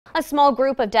A small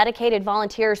group of dedicated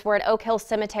volunteers were at Oak Hill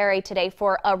Cemetery today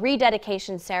for a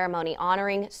rededication ceremony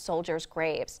honoring soldiers'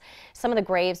 graves. Some of the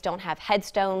graves don't have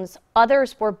headstones,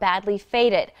 others were badly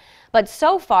faded. But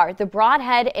so far, the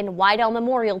Broadhead and Wydell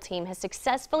Memorial Team has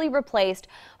successfully replaced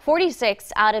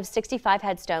 46 out of 65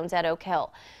 headstones at Oak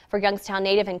Hill. For Youngstown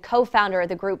native and co-founder of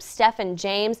the group, Stephen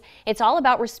James, it's all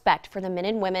about respect for the men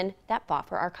and women that fought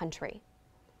for our country.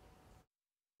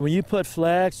 When you put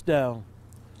flags down,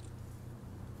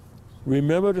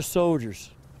 remember the soldiers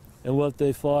and what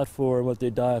they fought for and what they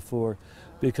died for,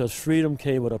 because freedom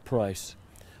came with a price.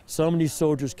 Some of these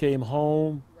soldiers came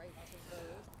home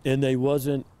and they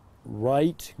wasn't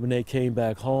right when they came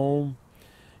back home,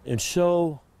 and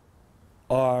show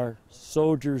our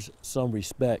soldiers some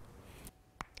respect.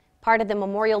 Part of the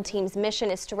memorial team's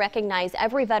mission is to recognize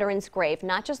every veteran's grave,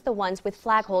 not just the ones with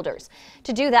flag holders.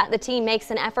 To do that, the team makes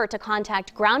an effort to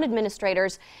contact ground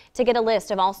administrators to get a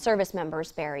list of all service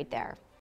members buried there.